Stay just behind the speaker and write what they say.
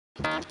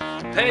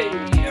Hey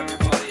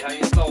everybody, how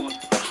you doing?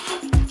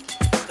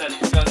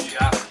 Teddy's Gun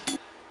Shop.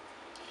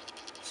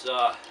 It's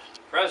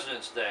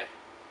President's Day.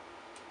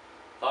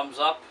 Thumbs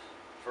up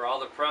for all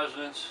the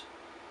presidents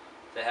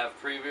that have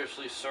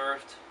previously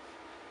served,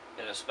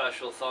 and a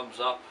special thumbs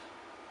up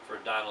for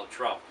Donald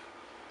Trump.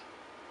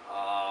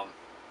 I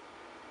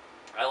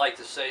like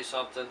to say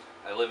something.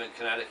 I live in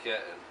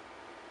Connecticut, and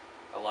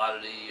a lot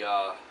of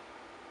the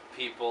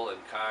people in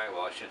Congress,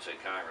 well, I shouldn't say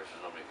Congress,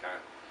 there's nobody in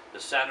Congress, the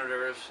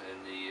senators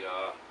and the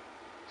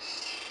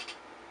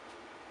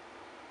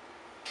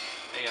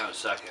hang on a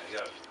second, I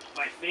got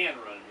my fan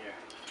running here.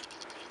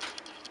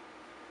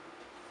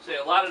 See,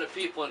 a lot of the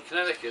people in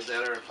Connecticut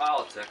that are in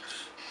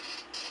politics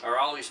are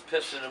always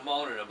pissing and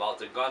moaning about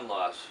the gun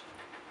laws.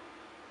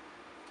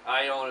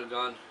 I own a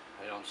gun,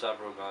 I own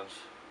several guns.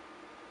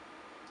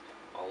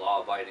 I'm a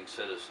law-abiding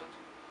citizen.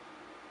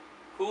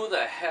 Who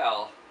the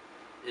hell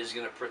is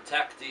going to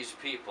protect these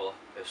people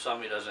if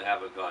somebody doesn't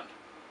have a gun?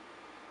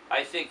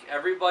 I think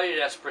everybody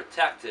that's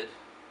protected,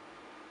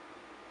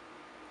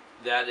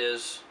 that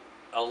is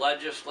a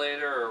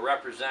legislator or a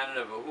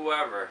representative or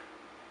whoever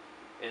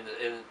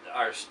in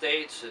our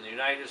states, in the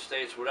United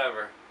States,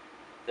 whatever,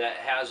 that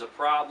has a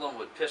problem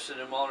with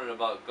pissing and moaning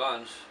about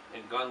guns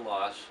and gun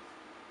laws,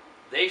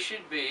 they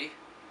should be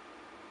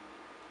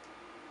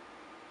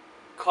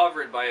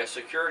covered by a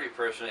security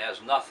person that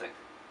has nothing,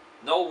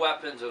 no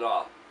weapons at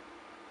all.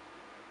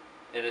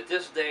 And at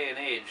this day and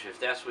age,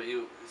 if that's what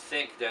you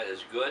think that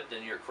is good,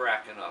 then you're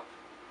cracking up.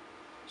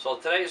 So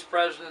today's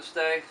President's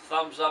Day.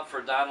 Thumbs up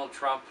for Donald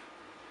Trump.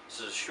 This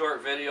is a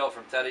short video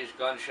from Teddy's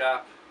Gun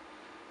Shop.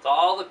 To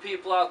all the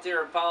people out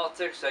there in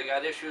politics that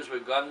got issues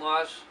with gun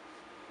laws,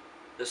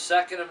 the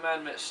Second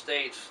Amendment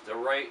states the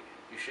right,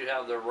 you should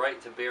have the right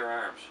to bear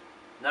arms,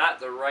 not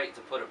the right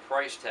to put a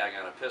price tag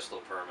on a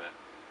pistol permit.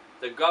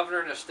 The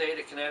governor in the state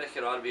of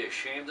Connecticut ought to be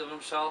ashamed of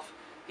himself.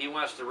 He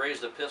wants to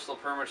raise the pistol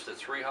permits to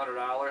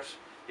 $300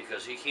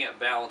 because he can't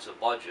balance a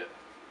budget.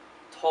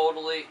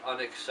 Totally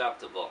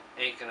unacceptable.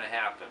 Ain't gonna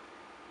happen.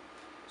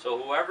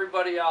 So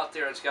everybody out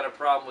there that's got a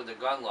problem with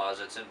the gun laws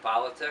that's in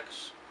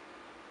politics,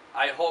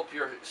 I hope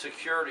your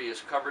security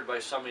is covered by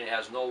somebody that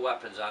has no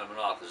weapons on them at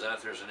all, because then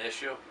if there's an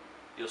issue,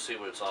 you'll see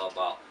what it's all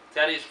about.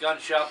 Teddy's Gun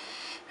Shop.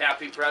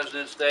 Happy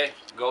President's Day.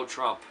 Go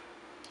Trump.